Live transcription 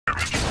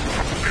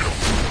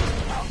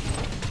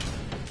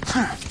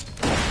Alright.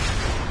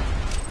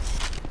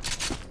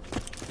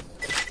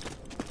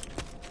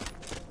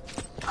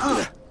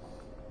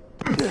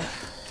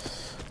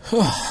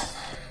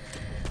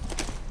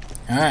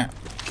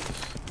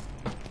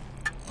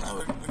 Now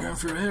we're going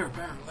through here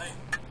apparently.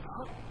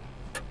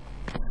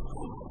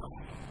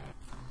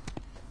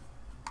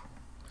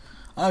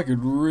 I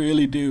could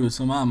really do with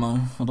some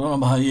ammo. I don't know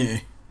about you.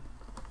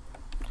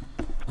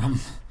 I'm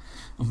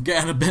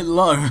getting a bit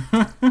low.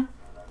 And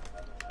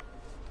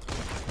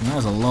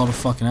there's a lot of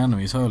fucking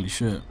enemies, holy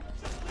shit.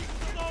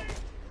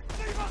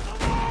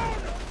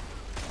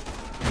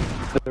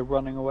 They're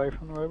running away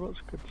from the robots,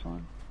 good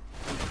sign.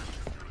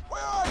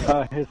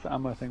 Here's the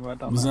ammo thing right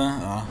down there. Was there?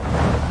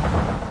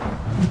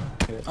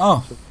 Yeah,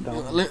 oh,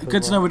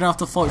 good to know we don't have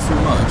to fight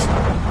through much.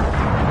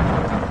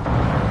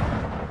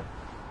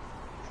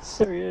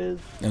 There he is.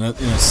 In a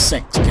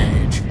sect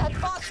cage. That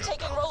bot's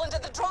taking roll into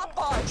the drop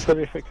barge. But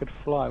if it could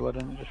fly, why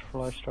didn't it just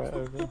fly straight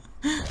over?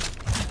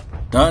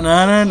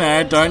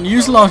 No, don't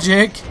use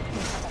logic.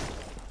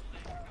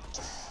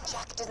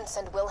 Jack didn't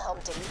send Wilhelm,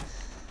 did he?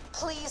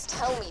 Please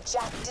tell me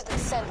Jack didn't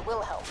send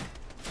Wilhelm.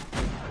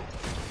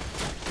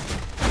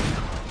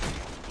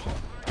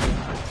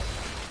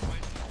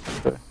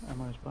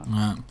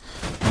 Yeah.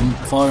 I'm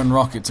firing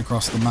rockets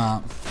across the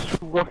map.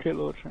 Rocket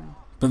launcher.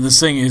 But the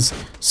thing is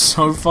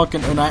so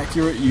fucking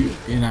inaccurate you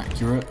would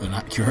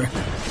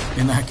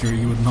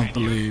not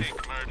believe.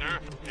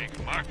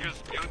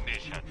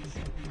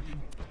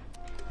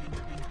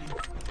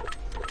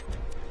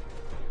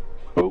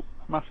 Oh,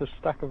 massive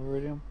stack of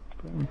iridium.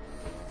 Boom.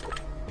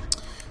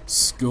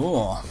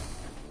 Score.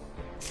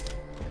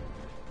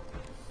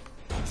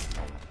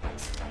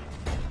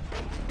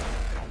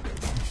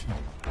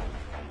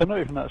 They're not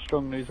even that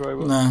strong, these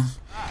robots. Nah.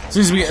 As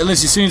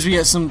soon as we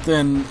get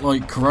something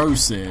like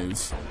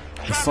corrosive,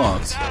 we're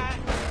fucked.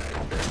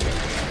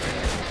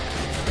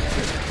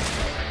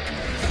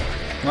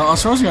 Well, I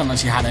suppose we haven't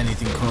actually had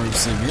anything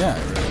corrosive yet,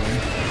 really.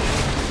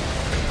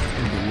 A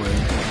little bit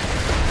weird.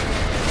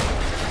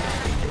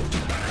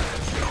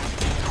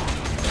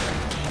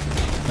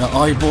 The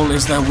eyeball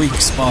is their weak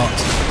spot.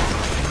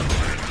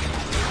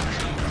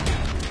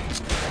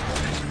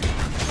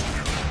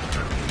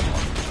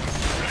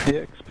 The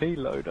XP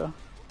loader.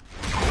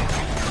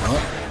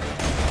 What?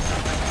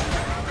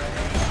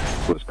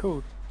 What's it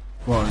called?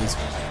 What is?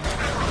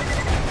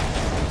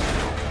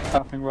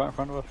 That thing right in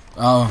front of us.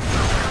 Oh.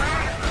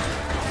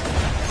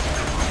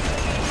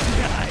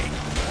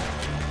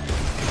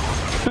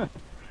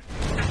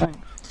 Thanks.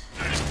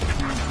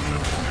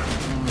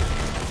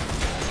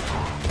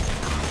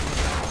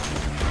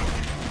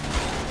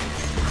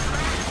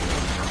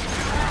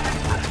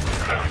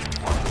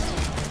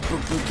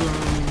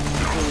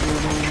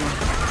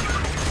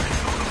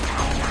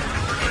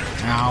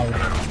 Ow,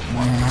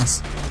 my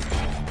ass.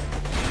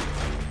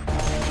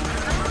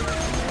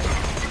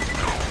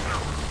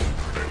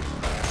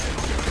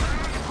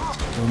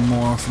 One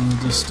more from the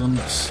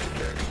distance.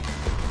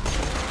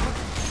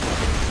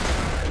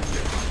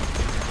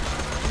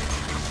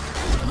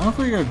 I don't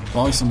think we go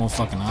buy some more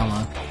fucking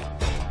ammo.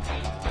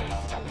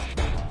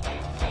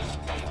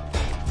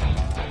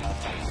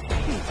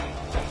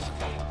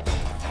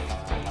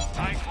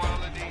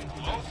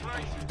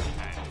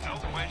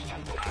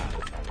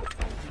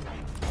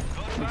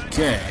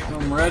 Okay,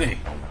 I'm ready.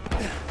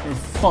 Go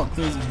fuck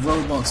these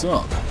robots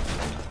up.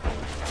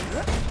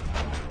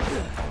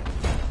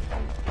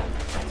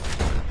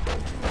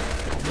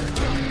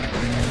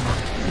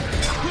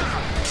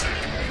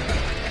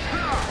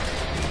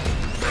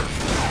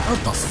 What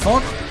the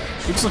fuck?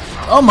 Looks like,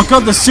 oh my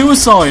god, they're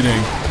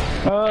suiciding!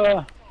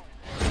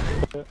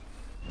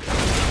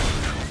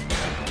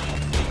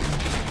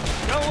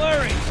 Don't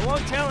worry, I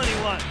won't tell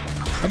anyone.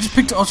 I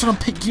was trying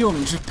to pick you up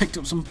and just picked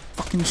up some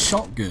fucking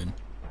shotgun.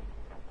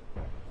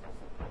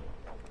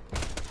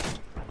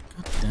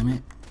 God damn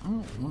it. I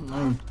don't want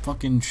no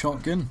fucking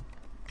shotgun.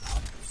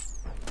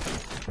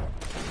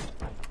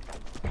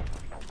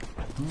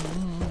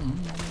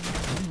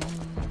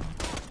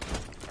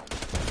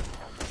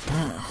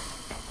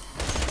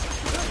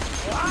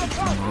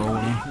 I'm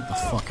rolling. Get the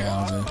fuck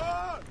out of here.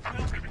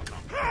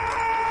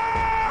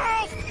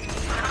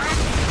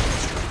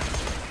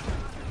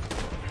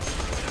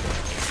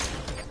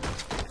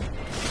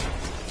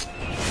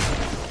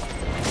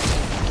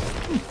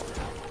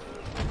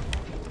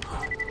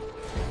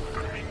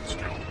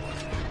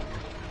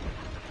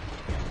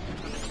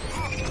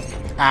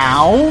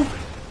 Ow!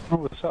 Oh,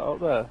 what's that up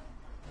there?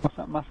 What's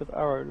that massive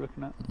arrow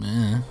looking at?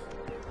 Yeah.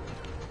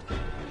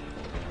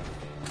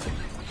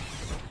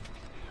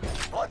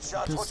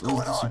 What's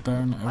going on?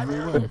 Burn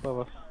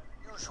everywhere.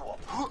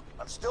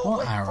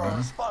 What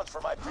arrow?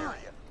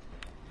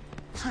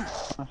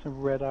 Massive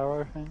red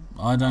arrow thing?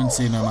 I don't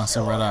see no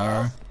massive red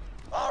arrow.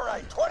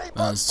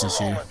 That's just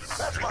you.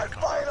 That's my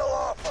final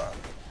offer.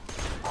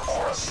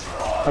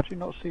 How do you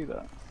not see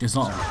that? It's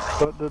not.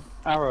 But the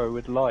arrow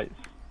with lights.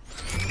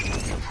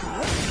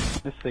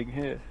 This thing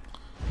here.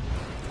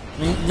 I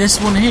mean, this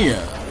one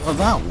here, or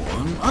that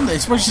one. I don't know,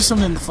 it's probably just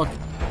something in the fuck.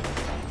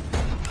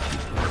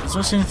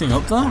 Is there anything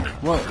up there?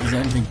 What? Is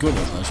there anything good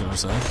up there, should I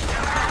say?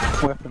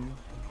 Weapons.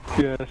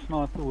 Yeah,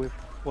 sniper with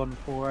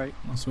 148.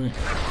 Oh, sweet.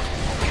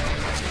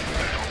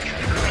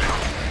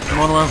 I'm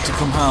on have to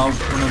come help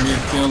whenever you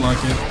feel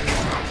like it.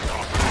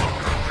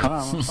 I know,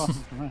 I'm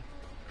passing from there.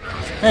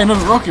 Hey,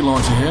 another rocket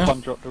launcher here.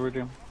 One dropped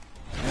iridium.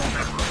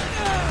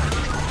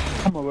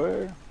 Come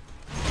away.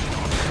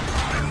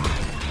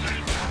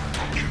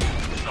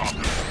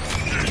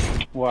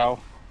 Wow.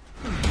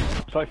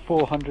 It's like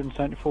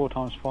 474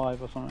 times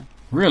 5 or something.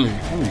 Really?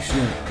 Holy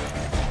shit.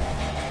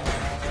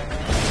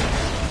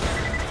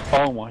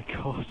 Oh my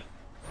god.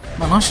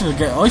 Man, I should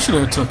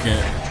have took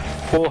it.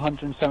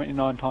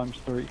 479 times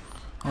 3.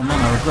 Oh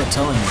man, I regret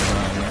telling you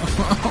about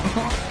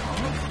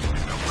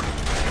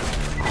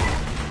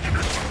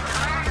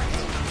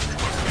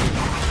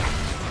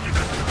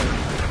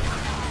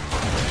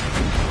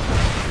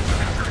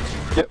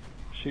it. Yep,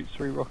 shoots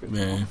 3 rockets.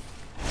 Yeah.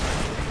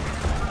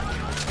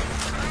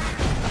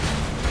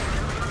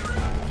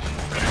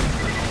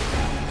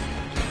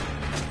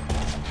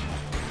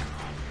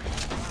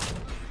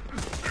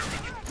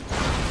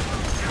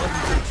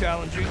 Wasn't too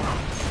challenging.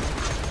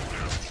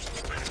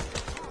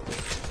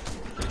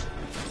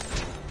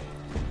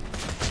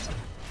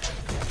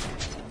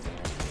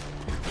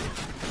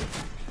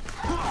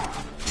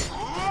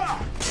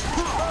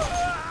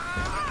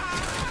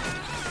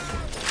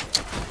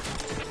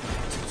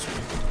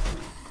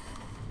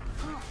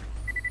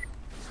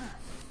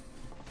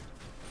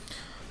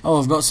 Oh,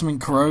 I've got something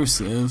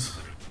corrosive.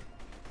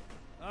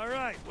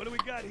 Alright, what do we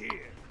got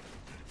here?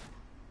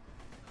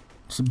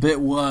 It's a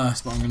bit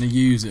worse, but I'm going to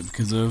use it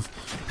because of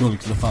purely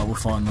because of the fact we're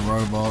fighting the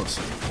robots.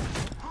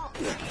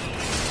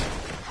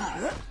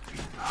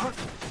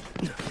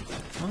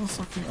 Oh,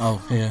 fucking, oh,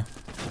 here.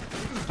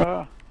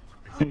 Ah.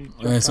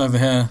 Yeah, it's over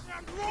here.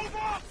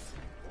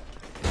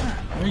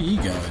 Where are you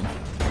going?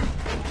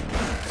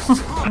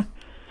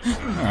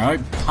 Alright,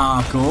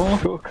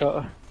 parkour. Got a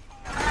cutter.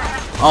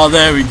 Oh,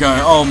 there we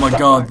go. Oh my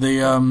god,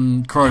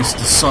 the Cross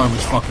does so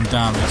much fucking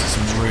damage. It's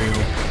unreal.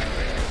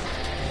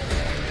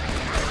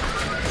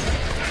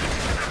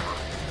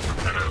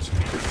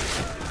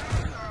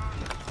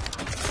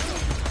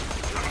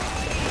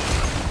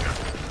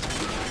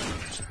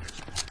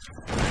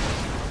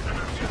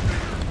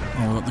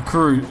 Oh,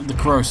 the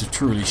Cross are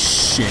truly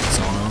shit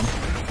on them.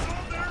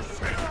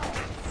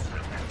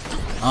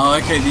 Oh,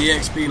 okay, the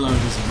XP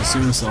loaders are the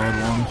suicide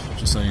one,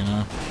 just so you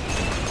know.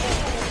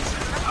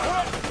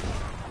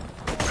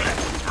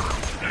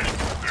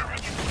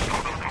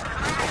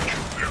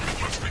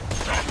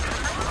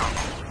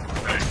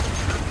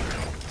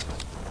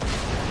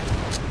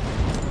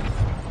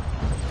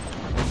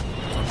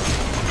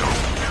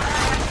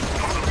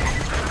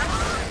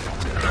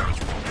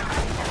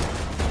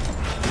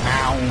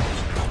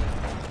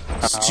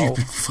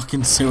 Stupid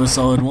fucking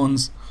suicide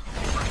ones.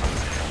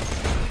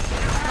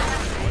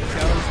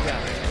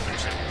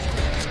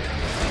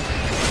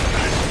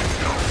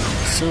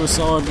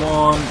 Suicide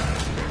one.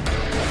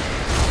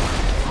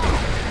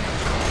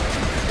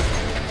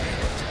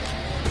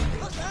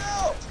 Look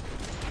out!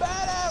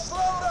 Badass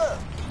loader!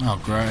 Oh,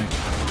 great.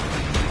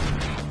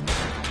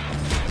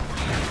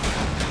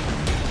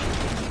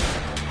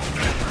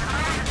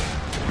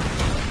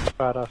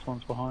 Badass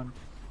one's behind.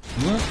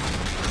 What?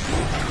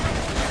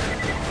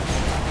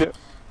 Yep.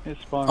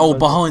 It's behind. Oh,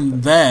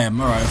 behind them.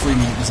 Alright, if we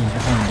mean it's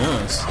behind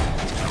us.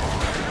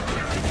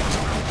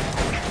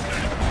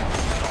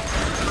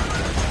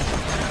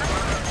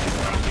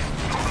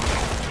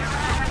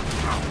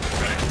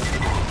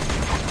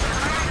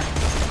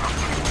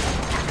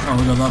 Oh,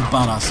 we got that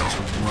badass. That's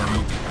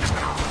great.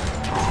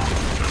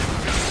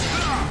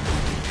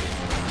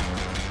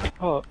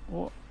 Oh,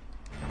 what?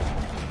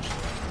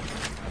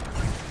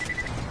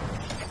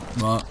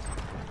 What?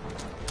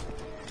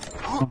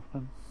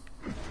 Something.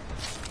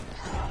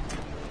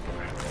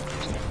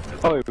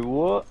 Oh,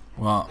 what?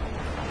 What?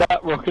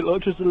 That rocket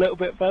launcher's a little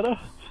bit better.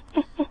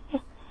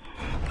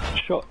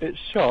 It's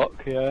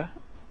shock, yeah,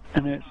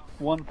 and it's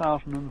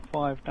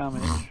 1005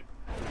 damage,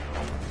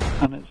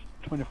 and it's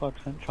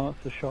 25% chance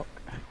to shock.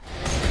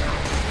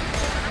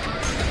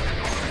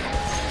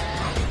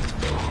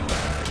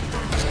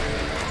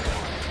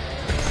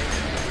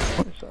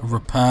 What is that?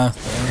 Repair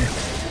thing.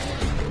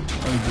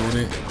 Oh, got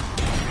it.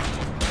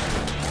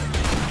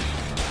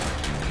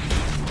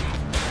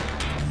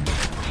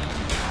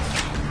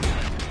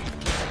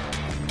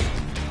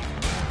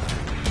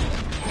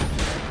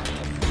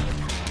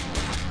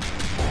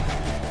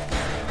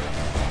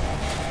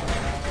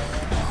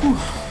 Whew.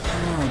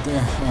 Oh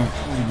dear. Alright,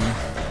 what do you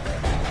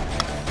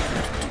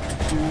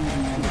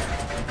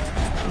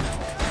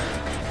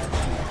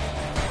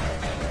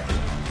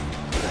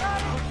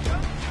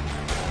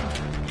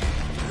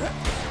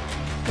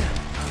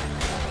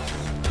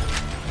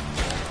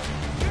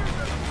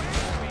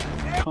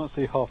Can't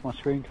see half my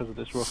screen because of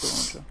this rocket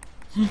launcher.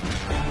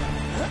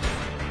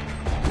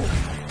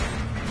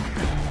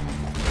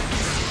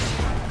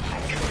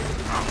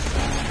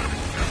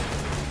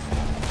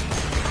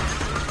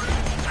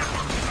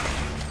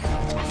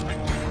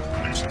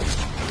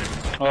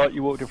 Oh,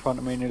 you walked in front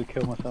of me and nearly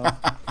killed myself.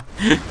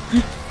 Good.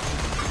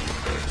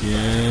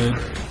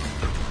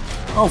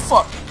 Oh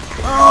fuck!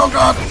 Oh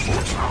god!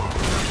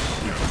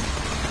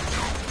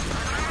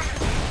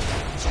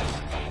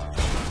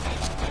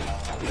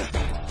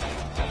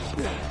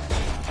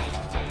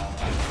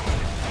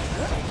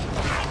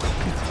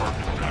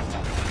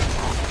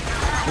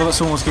 Well,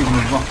 that's almost giving a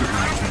rocket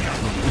launcher.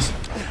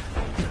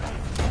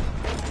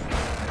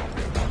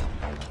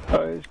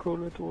 Oh, it's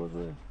crawling towards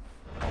there.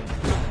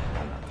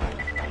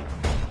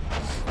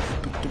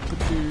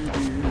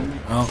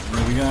 Oh,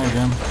 there we go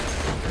again.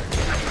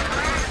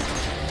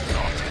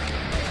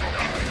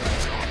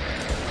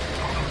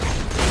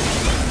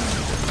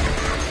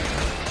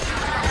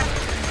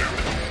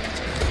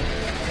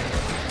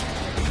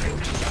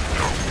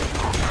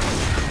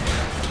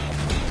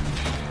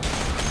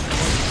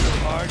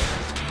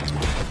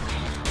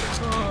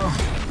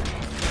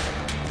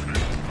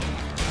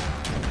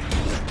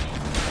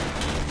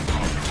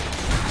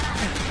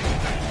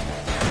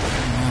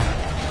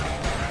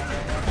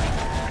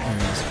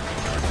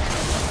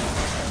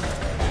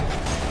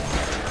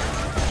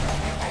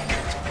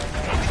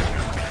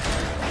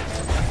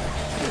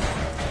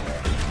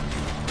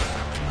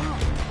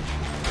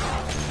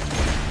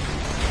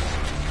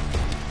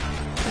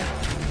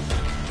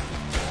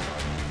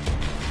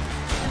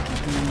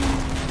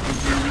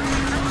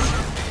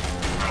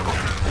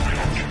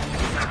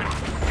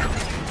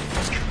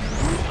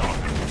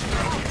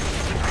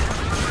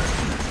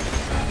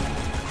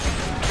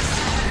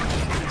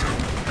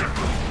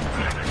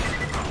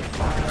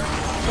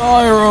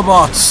 Die,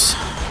 robots!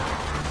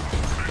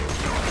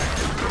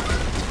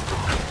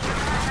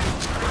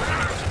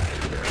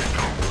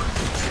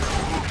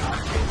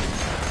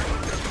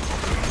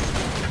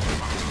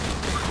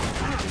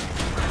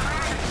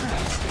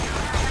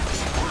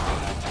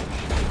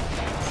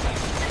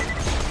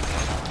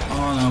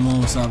 Oh no, I'm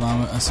almost out of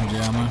ammo, SMG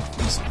ammo.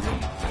 That's not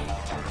good.